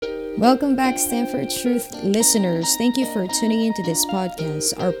Welcome back, Stanford Truth listeners. Thank you for tuning into this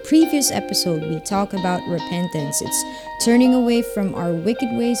podcast. Our previous episode, we talk about repentance. It's turning away from our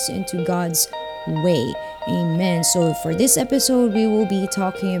wicked ways into God's way. Amen. So for this episode, we will be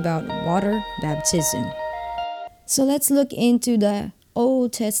talking about water baptism. So let's look into the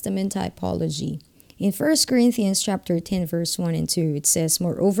Old Testament typology. In 1 Corinthians chapter 10, verse 1 and 2, it says,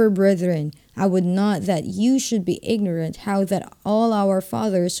 "Moreover, brethren, I would not that you should be ignorant how that all our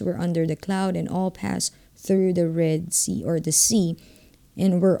fathers were under the cloud and all passed through the Red Sea or the sea,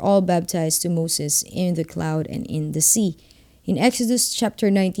 and were all baptized to Moses in the cloud and in the sea." In Exodus chapter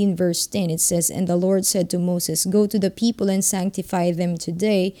 19, verse 10, it says, "And the Lord said to Moses, Go to the people and sanctify them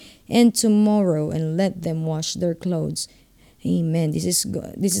today and tomorrow, and let them wash their clothes." Amen. This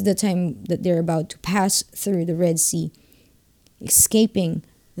is the time that they're about to pass through the Red Sea, escaping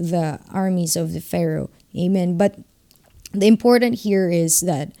the armies of the Pharaoh. Amen. But the important here is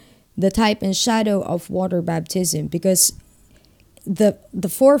that the type and shadow of water baptism, because the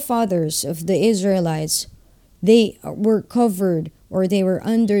forefathers of the Israelites, they were covered or they were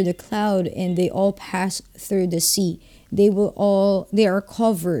under the cloud and they all passed through the sea. They are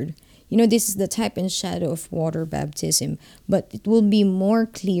covered. This is the type and shadow of water baptism, but it will be more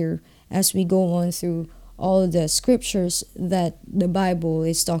clear as we go on through all the scriptures that the Bible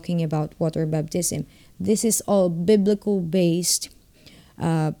is talking about water baptism. This is all biblical based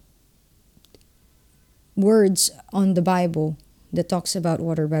words on the Bible that talks about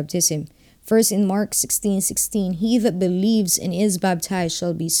water baptism. First, in Mark 16:16, "He that believes and is baptized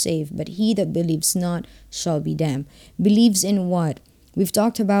shall be saved, but he that believes not shall be damned." Believes in what? We've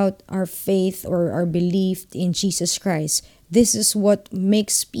talked about our faith or our belief in Jesus Christ. This is what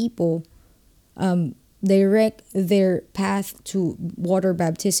makes people direct their path to water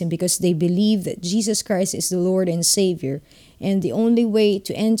baptism, because they believe that Jesus Christ is the Lord and Savior. And the only way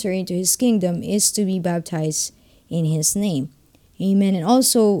to enter into His kingdom is to be baptized in His name. Amen. And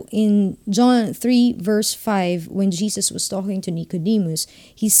also in John 3 verse 5, when Jesus was talking to Nicodemus,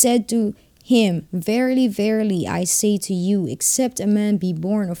 He said to him, "Verily, verily, I say to you, except a man be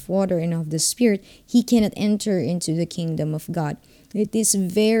born of water and of the Spirit, he cannot enter into the kingdom of God." It is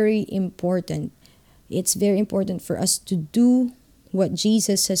very important. It's very important for us to do what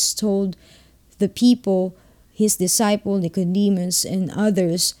Jesus has told the people, His disciple Nicodemus and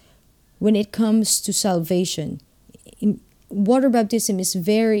others, when it comes to salvation. Water baptism is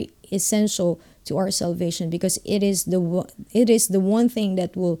very essential to our salvation, because it is the one thing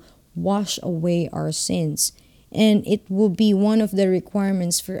that will wash away our sins, and it will be one of the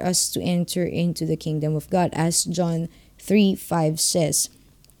requirements for us to enter into the kingdom of God, as John 3:5 says.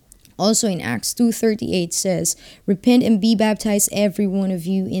 Also in Acts 2:38 says, "Repent and be baptized every one of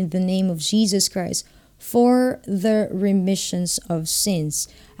you in the name of Jesus Christ for the remissions of sins."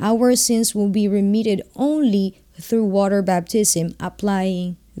 Our sins will be remitted only through water baptism,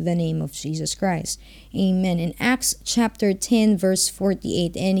 applying the name of Jesus Christ. Amen. In Acts chapter 10 verse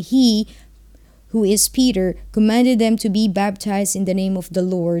 48, "And he, who is Peter, commanded them to be baptized in the name of the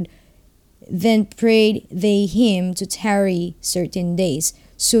Lord. Then prayed they him to tarry certain days."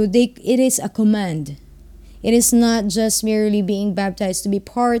 So it is a command. It is not just merely being baptized to be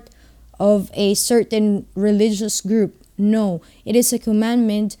part of a certain religious group. No, it is a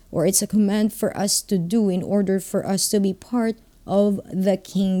commandment, or it's a command for us to do in order for us to be part of the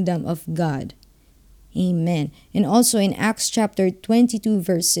kingdom of God. Amen. And also in Acts chapter 22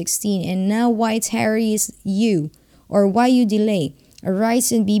 verse 16, "And now why tarriest you, or why you delay?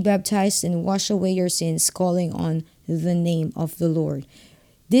 Arise and be baptized and wash away your sins, calling on the name of the Lord."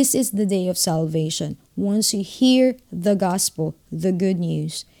 This is the day of salvation. Once you hear the gospel, the good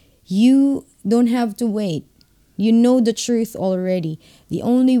news, you don't have to wait. You know the truth already. The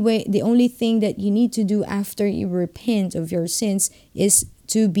only thing that you need to do after you repent of your sins is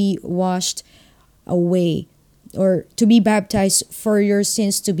to be washed away, or to be baptized for your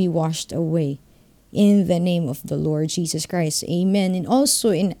sins to be washed away in the name of the Lord Jesus Christ. Amen. And also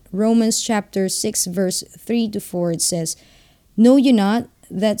in Romans chapter 6 verse 3-4, it says, "Know you not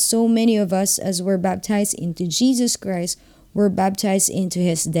that so many of us as were baptized into Jesus Christ were baptized into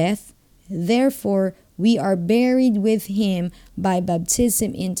His death? Therefore we are buried with Him by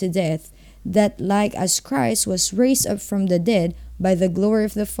baptism into death, that like as Christ was raised up from the dead by the glory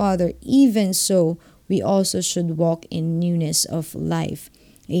of the Father, even so we also should walk in newness of life."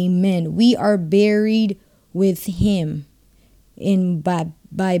 Amen. We are buried with Him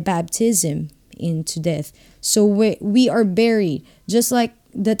by baptism into death. So we are buried, just like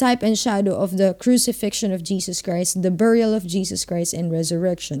the type and shadow of the crucifixion of Jesus Christ, the burial of Jesus Christ, and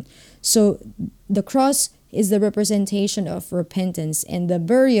resurrection. So the cross is the representation of repentance, and the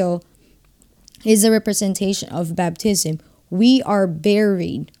burial is a representation of baptism. We are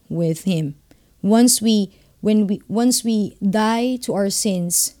buried with him. Once we die to our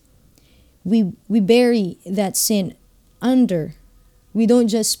sins, we bury that sin under. We don't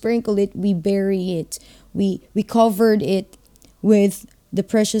just sprinkle it, we bury it. We covered it with the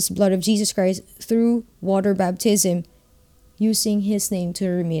precious blood of Jesus Christ through water baptism, using his name to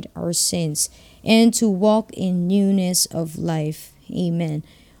remit our sins and to walk in newness of life. Amen.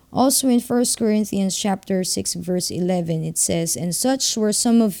 Also in 1 Corinthians chapter 6 verse 11 it says, "And such were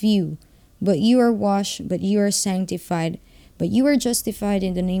some of you, but you are washed, but you are sanctified, but you are justified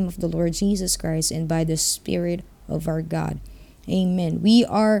in the name of the Lord Jesus Christ and by the Spirit of our God." Amen. We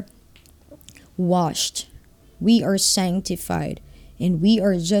are washed, we are sanctified, and we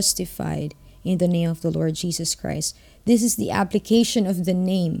are justified in the name of the Lord Jesus Christ. This is the application of the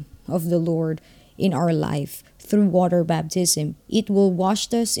name of the Lord in our life through water baptism. It will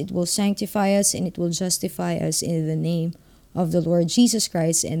wash us, it will sanctify us, and it will justify us in the name of the Lord Jesus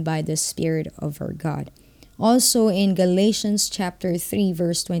Christ and by the Spirit of our God. Also in Galatians chapter 3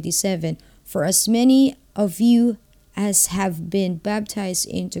 verse 27, "For as many of you as have been baptized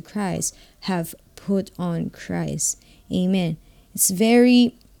into Christ have put on Christ." Amen. It's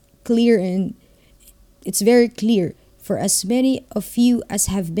very clear, and it's very clear. For as many of you as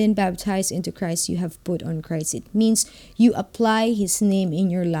have been baptized into Christ, you have put on Christ. It means you apply his name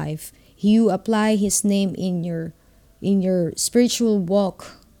in your life. You apply his name in your spiritual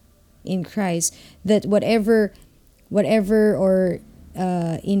walk in Christ. That whatever or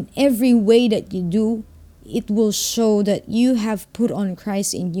in every way that you do, it will show that you have put on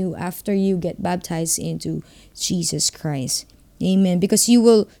Christ in you after you get baptized into Jesus Christ. Amen. Because you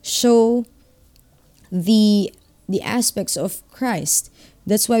will show the aspects of Christ.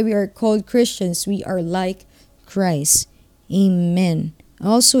 That's why we are called Christians. We are like Christ. Amen.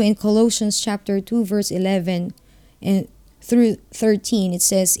 Also in Colossians chapter 2 verse 11 and through 13 it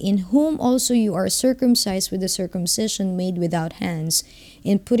says, "In whom also you are circumcised with the circumcision made without hands,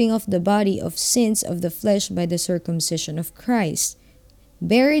 in putting off the body of sins of the flesh by the circumcision of Christ,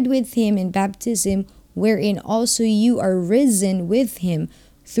 buried with him in baptism, wherein also you are risen with him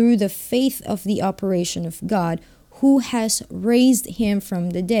through the faith of the operation of God, who has raised him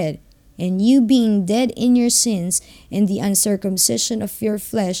from the dead. And you being dead in your sins and the uncircumcision of your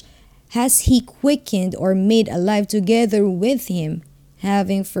flesh, has he quickened or made alive together with him,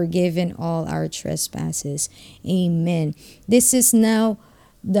 having forgiven all our trespasses." Amen. This is now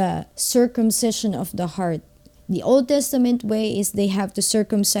the circumcision of the heart. The Old Testament way is they have to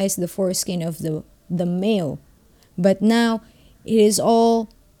circumcise the foreskin of the male. But now it is all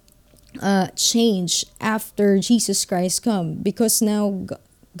changed after Jesus Christ come, because now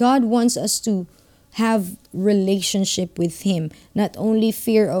God wants us to have relationship with him, not only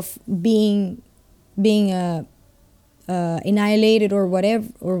fear of being annihilated or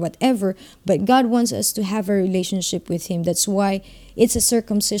whatever, but God wants us to have a relationship with him. That's why it's a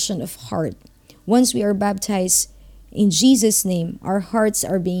circumcision of heart. Once we are baptized in Jesus' name, our hearts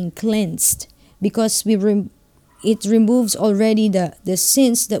are being cleansed, because it removes already the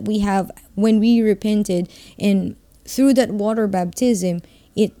sins that we have when we repented, and through that water baptism,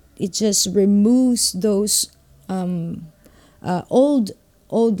 it just removes those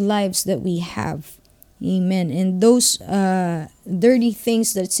old lives that we have. Amen. And those dirty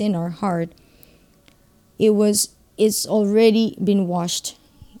things that's in our heart, it's already been washed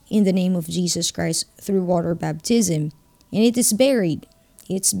in the name of Jesus Christ through water baptism, and it is buried.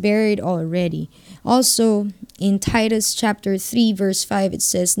 It's buried already. Also in Titus chapter 3 verse 5 it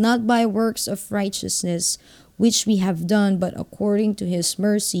says, "Not by works of righteousness which we have done, but according to his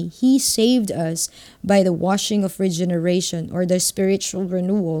mercy he saved us by the washing of regeneration," or the spiritual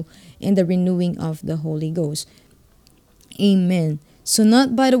renewal, and the renewing of the Holy Ghost. Amen. So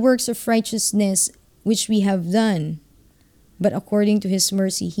not by the works of righteousness which we have done, but according to his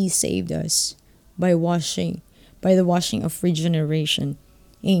mercy he saved us by the washing of regeneration.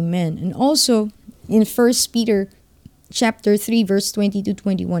 Amen. And also in 1 Peter chapter 3 verse 20 to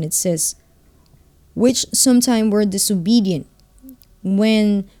 21 it says, "Which sometime were disobedient,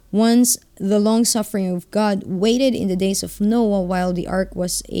 when once the long suffering of God waited in the days of Noah, while the ark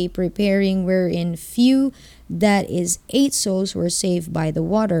was a preparing, wherein few, that is 8 souls, were saved by the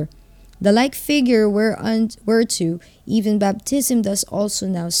water. The like figure whereto even baptism thus also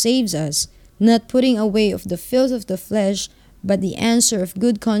now saves us, not putting away of the filth of the flesh, but the answer of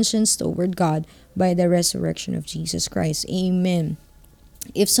good conscience toward God by the resurrection of Jesus Christ." Amen.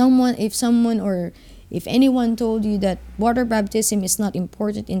 If anyone told you that water baptism is not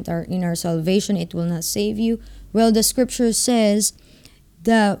important in our salvation, it will not save you, well, the scripture says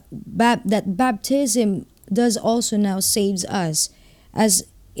that baptism does also now saves us, as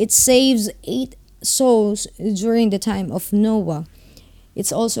it saves 8 souls during the time of Noah.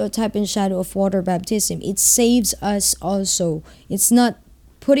 It's also a type and shadow of water baptism. It saves us also. It's not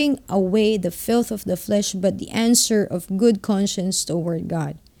putting away the filth of the flesh, but the answer of good conscience toward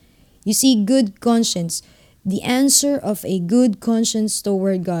God. You see, good conscience, the answer of a good conscience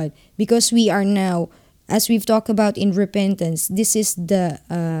toward God, because we are now, as we've talked about in repentance, this is the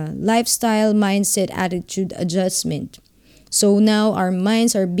lifestyle, mindset, attitude adjustment. So now our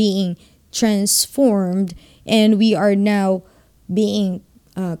minds are being transformed, and we are now being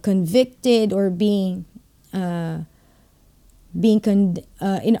convicted, or in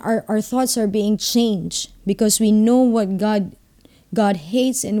our thoughts are being changed, because we know what God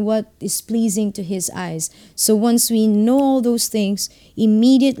hates and what is pleasing to His eyes. So once we know all those things,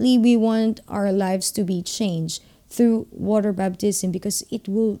 immediately we want our lives to be changed through water baptism, because it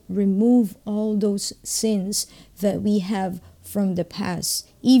will remove all those sins that we have from the past,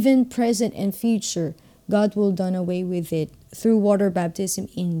 even present and future. God will done away with it through water baptism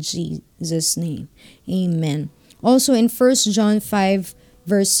in Jesus' name. Amen. Also in 1 John 5,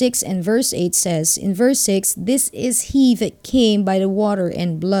 verse 6 and verse 8 says, in verse 6, "This is he that came by the water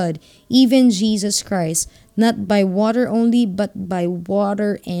and blood, even Jesus Christ, not by water only, but by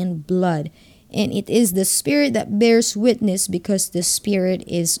water and blood. And it is the Spirit that bears witness, because the Spirit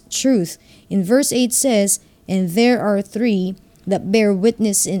is truth." In verse 8 says, "And there are three that bear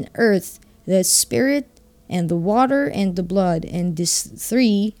witness in earth, the Spirit and the water and the blood, and these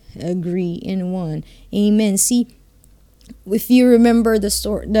three agree in one." Amen. See, if you remember the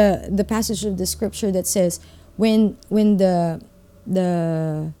story, the passage of the scripture that says, when the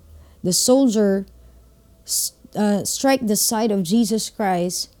soldier strike the side of Jesus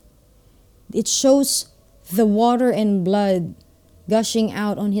Christ, it shows the water and blood gushing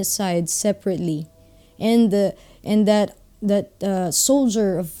out on his side separately, and that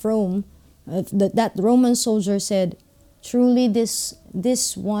soldier of Rome, that Roman soldier said, "Truly, this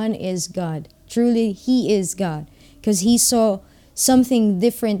one is God. Truly, he is God," because he saw something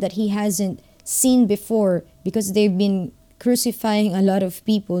different that he hasn't seen before, because they've been crucifying a lot of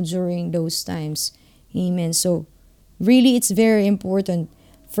people during those times. Amen. So really, it's very important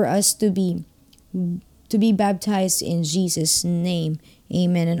for us to be baptized in Jesus' name.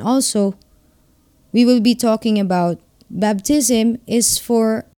 Amen. And also, we will be talking about baptism is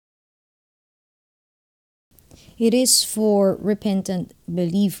for repentant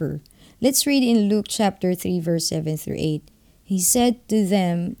believer. Let's read in Luke chapter 3, verse 7 through 8. He said to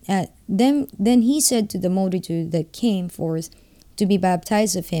them, then he said to the multitude that came forth to be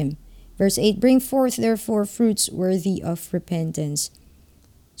baptized of him. Verse 8, "Bring forth therefore fruits worthy of repentance."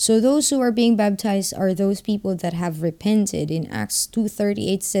 So those who are being baptized are those people that have repented. In Acts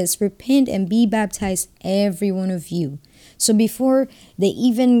 2:38 says, "Repent and be baptized, every one of you." So before they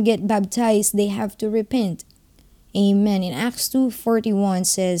even get baptized, they have to repent. Amen. In Acts 2:41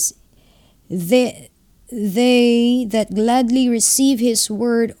 says, They that gladly receive his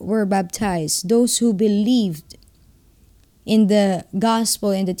word were baptized. Those who believed in the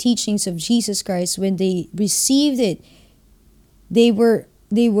gospel and the teachings of Jesus Christ, when they received it, they were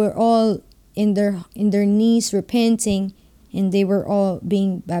all in their knees repenting, and they were all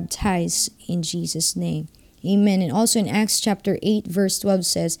being baptized in Jesus' name. Amen. And also in Acts chapter 8, verse 12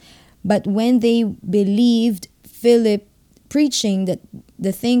 says, "But when they believed Philip preaching that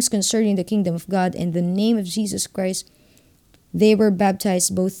the things concerning the kingdom of God and the name of Jesus Christ, they were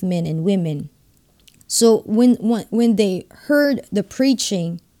baptized, both men and women." So when they heard the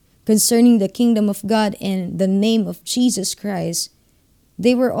preaching concerning the kingdom of God and the name of Jesus Christ,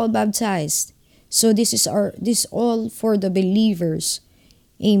 they were all baptized. So this all for the believers,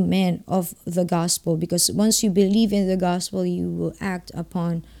 amen, of the gospel. Because once you believe in the gospel, you will act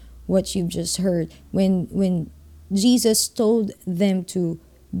upon what you've just heard. When Jesus told them to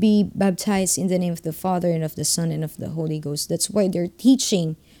be baptized in the name of the Father and of the Son and of the Holy Ghost, that's why they're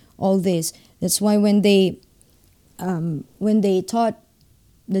teaching all this. That's why when they taught,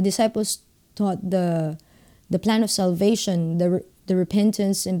 the disciples taught the plan of salvation, the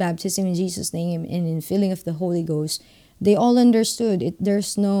repentance and baptism in Jesus' name and in filling of the Holy Ghost, they all understood it.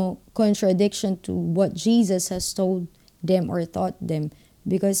 There's no contradiction to what Jesus has told them or taught them,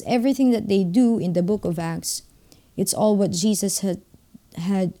 because everything that they do in the book of Acts, it's all what Jesus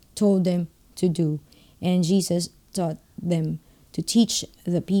had told them to do, and Jesus taught them to teach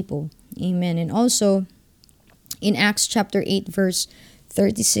the people. Amen. And also in Acts chapter 8, verse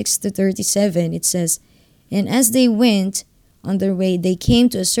 36 to 37, it says, "And as they went on their way, they came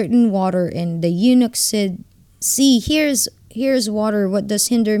to a certain water, and the eunuch said, 'See, here's here's water. What does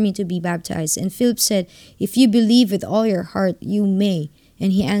hinder me to be baptized? And Philip said, if you believe with all your heart, you may.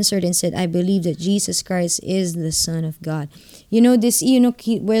 And he answered and said, I believe that Jesus Christ is the Son of God. You know, this eunuch,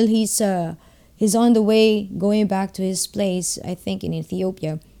 he's on the way going back to his place, I think in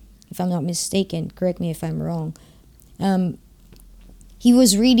Ethiopia, if I'm not mistaken. Correct me if I'm wrong. He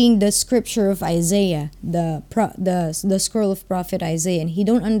was reading the scripture of Isaiah, the scroll of prophet Isaiah, and he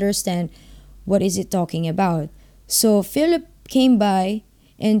don't understand what is it talking about. So Philip came by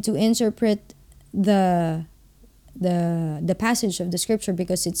and to interpret the passage of the scripture,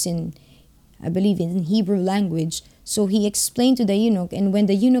 because it's in, I believe, in Hebrew language. So he explained to the eunuch, and when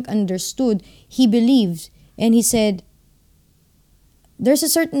the eunuch understood, he believed, and he said, there's a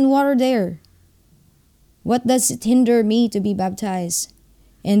certain water there. What does it hinder me to be baptized?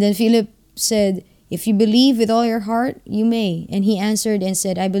 And then Philip said, if you believe with all your heart, you may. And he answered and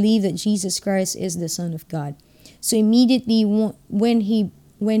said, I believe that Jesus Christ is the Son of God. So immediately when he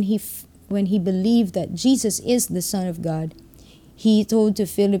believed that Jesus is the Son of God, he told to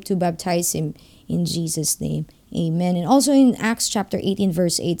Philip to baptize him in Jesus' name. Amen. And also in Acts chapter 18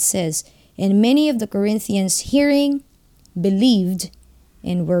 verse 8 says, and many of the Corinthians hearing believed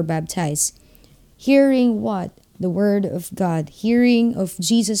and were baptized. Hearing what? The word of God. Hearing of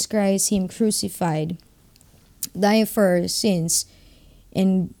Jesus Christ, him crucified, dying for our sins,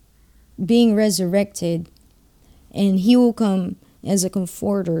 and being resurrected, and he will come as a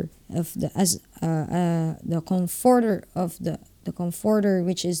comforter of the comforter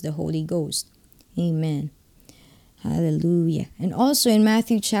which is the Holy Ghost. Amen. Hallelujah. And also in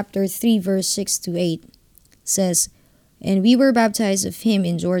Matthew chapter 3 verse 6 to 8 says, and we were baptized of him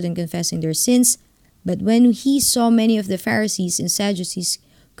in Jordan, confessing their sins. But when he saw many of the Pharisees and Sadducees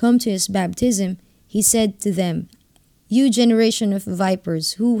come to his baptism, he said to them, you generation of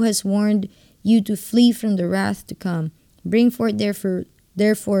vipers, who has warned you to flee from the wrath to come? Bring forth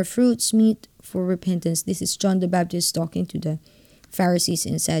therefore fruits meet for repentance. This is John the Baptist talking to the Pharisees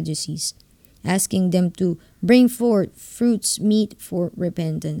and Sadducees, asking them to bring forth fruits meet for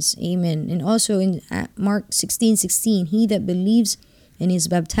repentance. Amen. And also in Mark 16:16, he that believes and is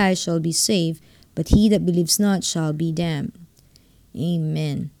baptized shall be saved, but he that believes not shall be damned.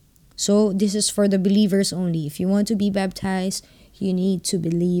 Amen. So this is for the believers only. If you want to be baptized, you need to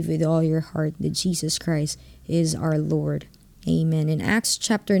believe with all your heart that Jesus Christ is our Lord. Amen. In Acts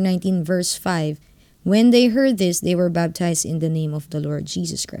chapter 19 verse 5, when they heard this, they were baptized in the name of the Lord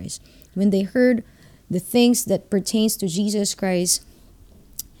Jesus Christ. When they heard the things that pertains to Jesus Christ,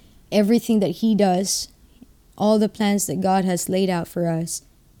 everything that he does, all the plans that God has laid out for us,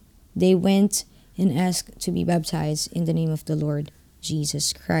 they went and asked to be baptized in the name of the Lord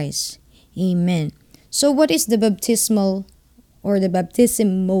Jesus Christ. Amen. So what is the baptismal or the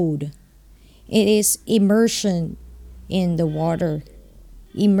baptism mode? It is immersion in the water.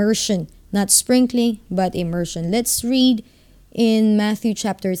 Immersion, not sprinkling, but immersion. Let's read in Matthew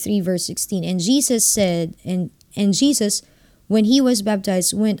chapter 3 verse 16. And Jesus said, and Jesus, when he was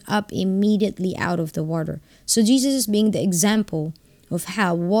baptized, went up immediately out of the water. So Jesus is being the example of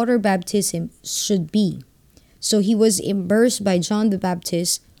how water baptism should be. So he was immersed by John the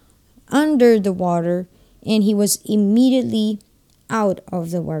Baptist under the water, and he was immediately out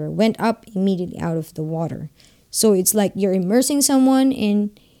of the water, went up immediately out of the water. So it's like you're immersing someone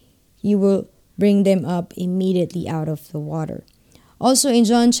and you will bring them up immediately out of the water. Also in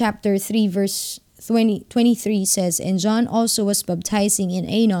John chapter 3 verse 23 says, and John also was baptizing in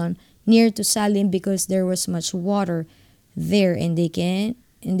Aenon near to Salim, because there was much water there, and they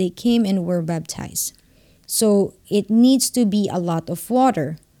came and were baptized. So it needs to be a lot of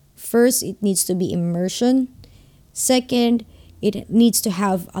water. First, it needs to be immersion. Second, it needs to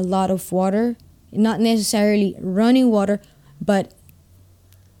have a lot of water, not necessarily running water, but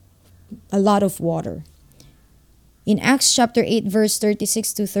a lot of water. In Acts chapter 8 verse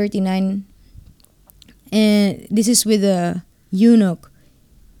 36 to 39, and this is with the eunuch.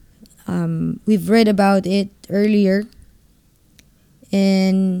 We've read about it earlier.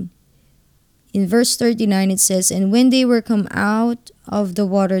 And in verse 39 it says, and when they were come out of the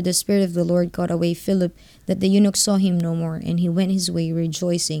water, the Spirit of the Lord caught away Philip, that the eunuch saw him no more, and he went his way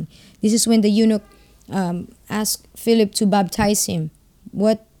rejoicing. This is when the eunuch asked Philip to baptize him.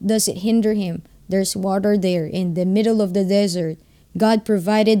 What does it hinder him? There's water there in the middle of the desert. God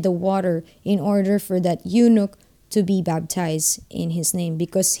provided the water in order for that eunuch to be baptized in his name,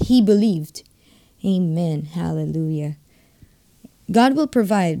 because he believed. Amen. Hallelujah. God will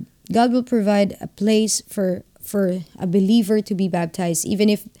provide a place for a believer to be baptized. Even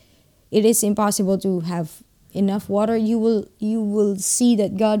if it is impossible to have enough water, you will see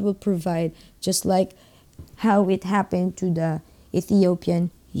that God will provide. Just like how it happened to the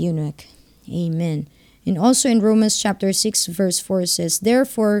Ethiopian eunuch. Amen. And also in Romans chapter 6 verse 4 says,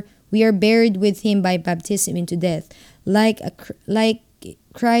 "Therefore we are buried with him by baptism into death, like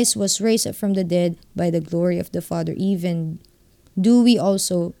Christ was raised up from the dead by the glory of the Father, even do we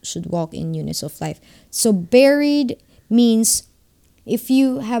also should walk in newness of life." So buried means if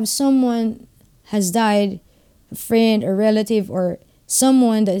you have someone has died, a friend, a relative, or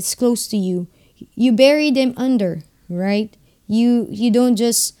someone that is close to you, you bury them under, right? You don't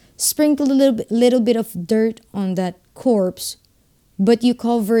just sprinkle a little bit of dirt on that corpse, but you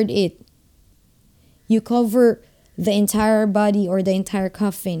covered it. You cover the entire body or the entire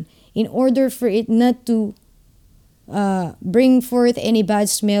coffin in order for it not to bring forth any bad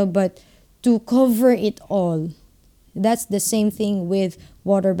smell, but to cover it all. That's the same thing with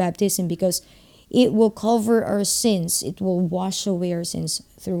water baptism, because it will cover our sins. It will wash away our sins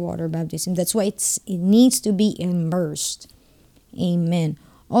through water baptism. That's why it needs to be immersed. Amen.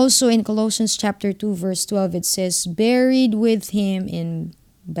 Also in Colossians chapter 2 verse 12 it says, "Buried with him in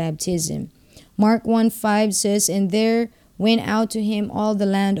baptism." Mark 1:5 says, "And there went out to him all the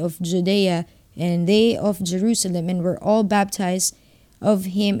land of Judea and they of Jerusalem, and were all baptized of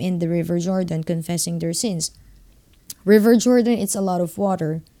him in the river Jordan, confessing their sins." River Jordan, it's a lot of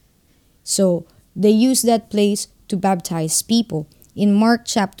water. So they use that place to baptize people. In Mark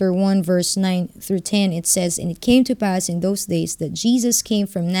chapter 1 verse 9 through 10 it says, "And it came to pass in those days that Jesus came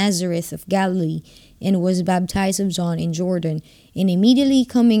from Nazareth of Galilee and was baptized of John in Jordan. And immediately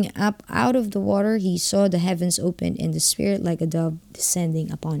coming up out of the water, he saw the heavens opened and the Spirit like a dove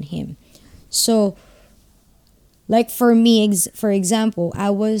descending upon him." So, like for me, for example,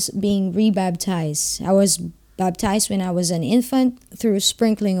 I was being rebaptized. I was baptized when I was an infant through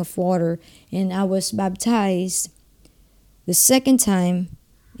sprinkling of water, and I was baptized the second time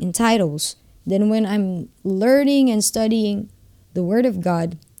in titles. Then when I'm learning and studying the Word of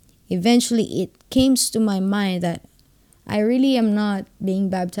God, eventually it came to my mind that I really am not being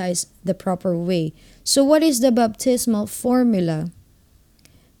baptized the proper way. So what is the baptismal formula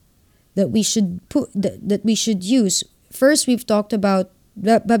that we should that we should use? First, we've talked about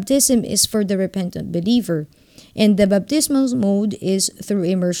that baptism is for the repentant believer, and the baptismal mode is through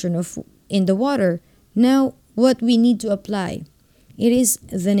immersion in the water. Now, what we need to apply, it is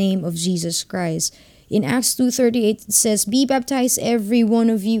the name of Jesus Christ. In Acts 2:38 it says, "Be baptized every one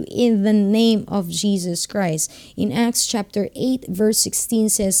of you in the name of Jesus Christ." In Acts chapter 8 verse 16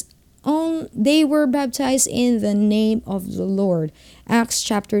 says, they were baptized in the name of the Lord. Acts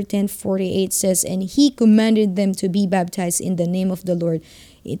chapter 10:48 says, "And he commanded them to be baptized in the name of the Lord."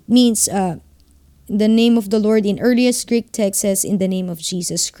 It means the name of the Lord in earliest Greek text says in the name of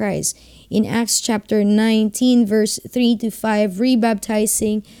Jesus Christ. In Acts chapter 19 verse 3 to 5,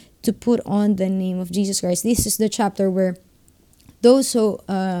 rebaptizing to put on the name of Jesus Christ. This is the chapter where those who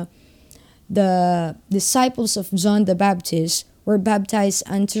the disciples of John the Baptist were baptized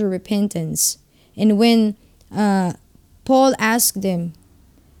unto repentance. And when Paul asked them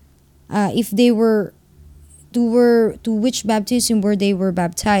if they were to which baptism were they were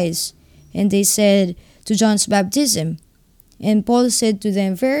baptized, and they said to John's baptism. And Paul said to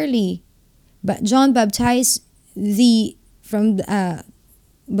them, "Verily, but John baptized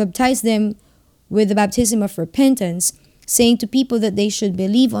baptized them with the baptism of repentance, saying to people that they should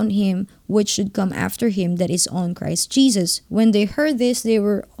believe on him which should come after him, that is on Christ Jesus." When they heard this, they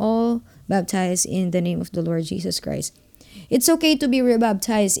were all baptized in the name of the Lord Jesus Christ. It's okay to be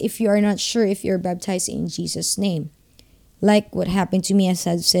rebaptized if you are not sure if you're baptized in Jesus' name, like what happened to me, as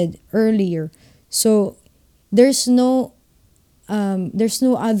I've said earlier. So there's no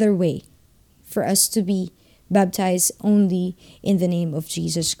other way for us to be baptized only in the name of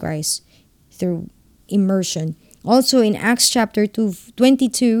Jesus Christ through immersion. Also in Acts chapter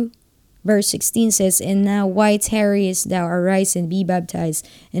 22 verse 16 says, "And now why tarriest thou? Arise and be baptized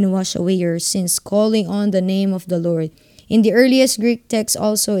and wash away your sins, calling on the name of the Lord." In the earliest Greek text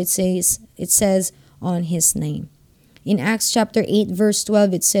also it says on his name. In Acts chapter 8 verse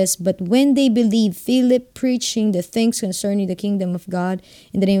 12 it says, "But when they believed Philip preaching the things concerning the kingdom of God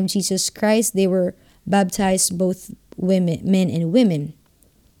in the name of Jesus Christ, they were baptized, both men and women."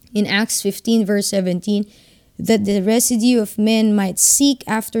 In Acts 15 verse 17, "That the residue of men might seek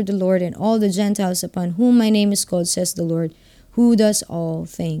after the Lord and all the Gentiles upon whom my name is called, says the Lord, who does all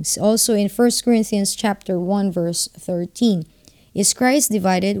things." Also in 1 Corinthians chapter 1 verse 13, "Is Christ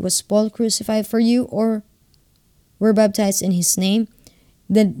divided? Was Paul crucified for you, or were baptized in his name?"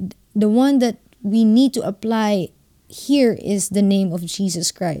 The one that we need to apply here is the name of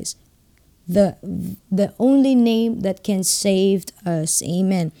Jesus Christ, the only name that can save us.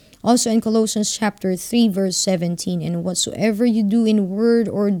 Amen. Also in Colossians chapter 3 verse 17, and whatsoever you do in word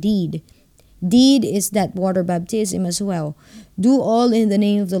or deed, deed is that water baptism as well, do all in the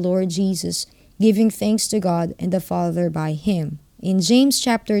name of the Lord Jesus, giving thanks to God and the Father by him. In James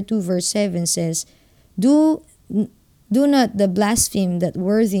chapter 2 verse 7 says, do not the blaspheme that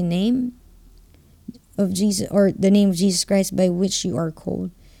worthy name of Jesus, or the name of Jesus Christ by which you are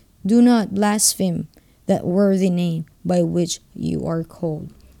called. Do not blaspheme that worthy name by which you are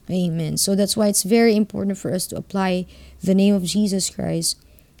called. Amen. So that's why it's very important for us to apply the name of Jesus Christ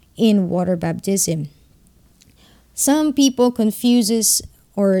in water baptism. Some people confuses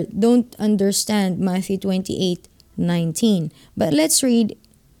or don't understand Matthew 28:19. But let's read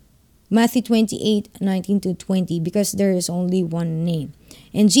Matthew 28:19 to 20, because there is only one name.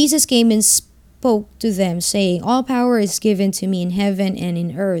 And Jesus came and spoke to them, saying, all power is given to me in heaven and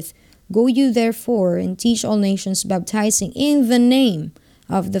in earth. Go you therefore and teach all nations, baptizing in the name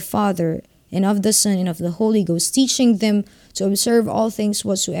of the Father and of the Son and of the Holy Ghost, teaching them to observe all things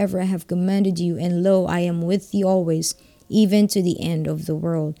whatsoever I have commanded you. And lo, I am with you always, even to the end of the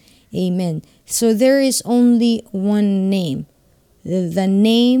world. Amen. So there is only one name. The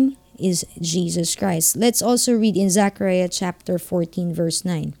name is Jesus Christ. Let's also read in Zechariah chapter 14 verse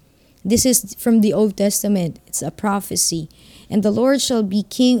 9. This is from the Old Testament. It's a prophecy. And the Lord shall be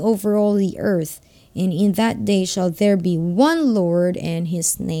king over all the earth. And in that day shall there be one Lord, and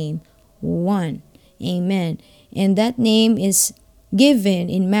his name one. Amen. And that name is given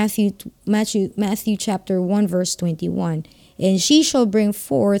in Matthew chapter 1 verse 21. And she shall bring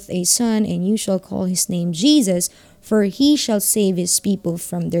forth a son, and you shall call his name Jesus, for he shall save his people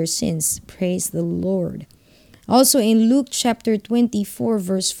from their sins. Praise the Lord. Also in Luke chapter 24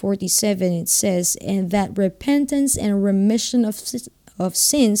 verse 47, it says, and that repentance and remission of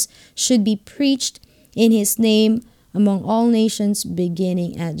sins should be preached in his name among all nations,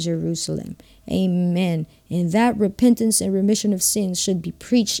 beginning at Jerusalem. Amen. And that repentance and remission of sins should be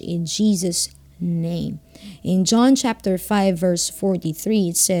preached in Jesus' name. In John chapter 5 verse 43,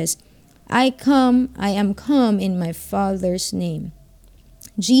 it says, I am come in my Father's name.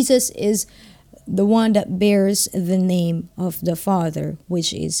 Jesus is the one that bears the name of the Father,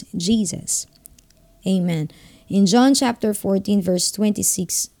 which is Jesus. Amen. In John chapter 14 verse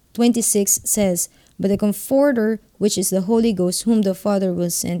 26 says, but the Comforter, which is the Holy Ghost, whom the Father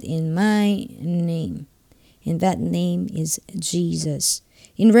will send in my name. And that name is Jesus.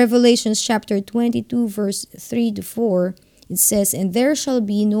 In Revelation chapter 22 verse 3 to 4, it says, and there shall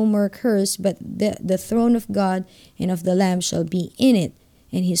be no more curse, but the throne of God and of the Lamb shall be in it,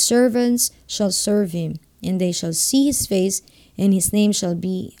 and his servants shall serve him, and they shall see his face, and his name shall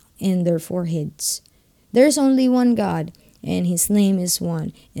be in their foreheads. There's only one God, and his name is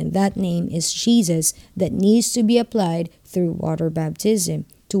one, and that name is Jesus, that needs to be applied through water baptism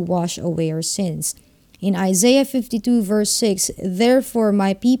to wash away our sins. In Isaiah 52 verse 6, therefore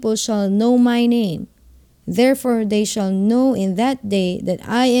my people shall know my name. Therefore they shall know in that day that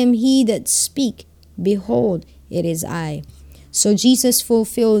I am he that speak. Behold, it is I. So Jesus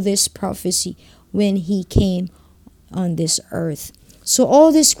fulfilled this prophecy when he came on this earth. So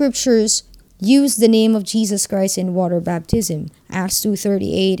all the scriptures use the name of Jesus Christ in water baptism. Acts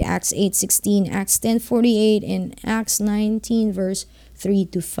 2:38, Acts 8:16, Acts 10:48, and Acts 19 verse 3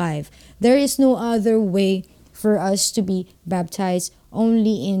 to 5. There is no other way for us to be baptized,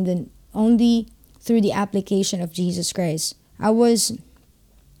 only through the application of Jesus Christ.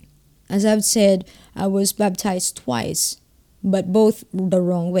 As I've said, I was baptized twice, but both the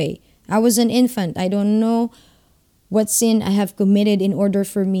wrong way. I was an infant. I don't know what sin I have committed in order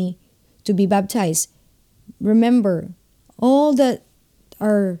for me to be baptized. Remember, all that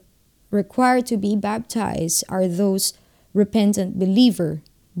are required to be baptized are those repentant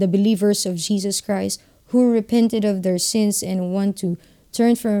the believers of Jesus Christ who repented of their sins and want to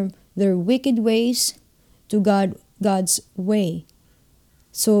turn from their wicked ways to God's way.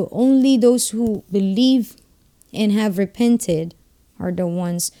 So only those who believe and have repented are the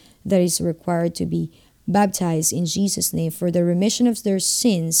ones that is required to be baptized in Jesus' name for the remission of their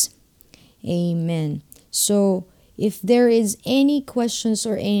sins. Amen. So if there is any questions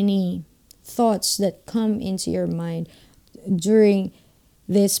or any thoughts that come into your mind during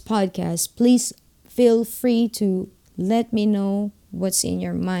this podcast, please feel free to let me know what's in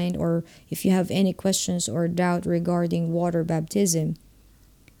your mind, or if you have any questions or doubt regarding water baptism,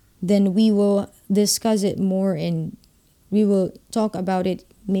 then we will discuss it more and we will talk about it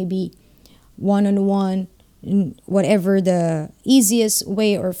maybe one-on-one, in whatever the easiest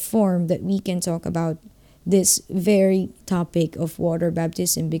way or form that we can talk about this very topic of water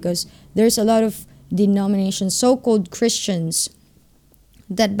baptism, because there's a lot of denominations, so-called Christians,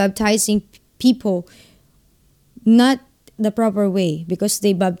 that baptizing people not the proper way, because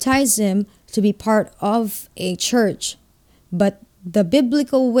they baptize them to be part of a church. But the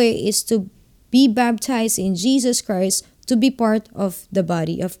biblical way is to be baptized in Jesus Christ to be part of the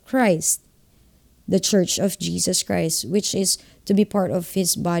body of Christ, the church of Jesus Christ, which is to be part of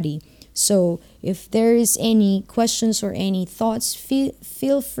his body. So if there is any questions or any thoughts,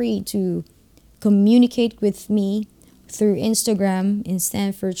 feel free to communicate with me through Instagram in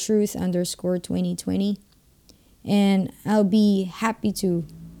 @StandForTruth_2020. And I'll be happy to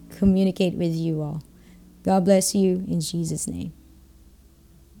communicate with you all. God bless you in Jesus' name.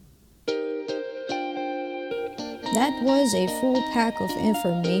 That was a full pack of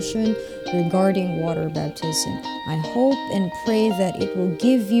information regarding water baptism. I hope and pray that it will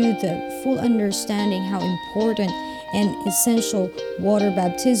give you the full understanding how important and essential water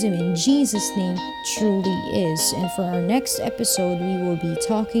baptism in Jesus' name truly is. And for our next episode, we will be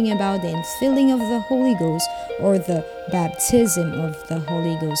talking about the infilling of the Holy Ghost, or the baptism of the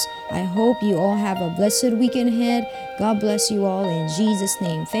Holy Ghost. I hope you all have a blessed weekend ahead. God bless you all in Jesus'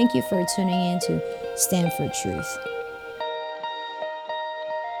 name. Thank you for tuning in to Stand for Truth.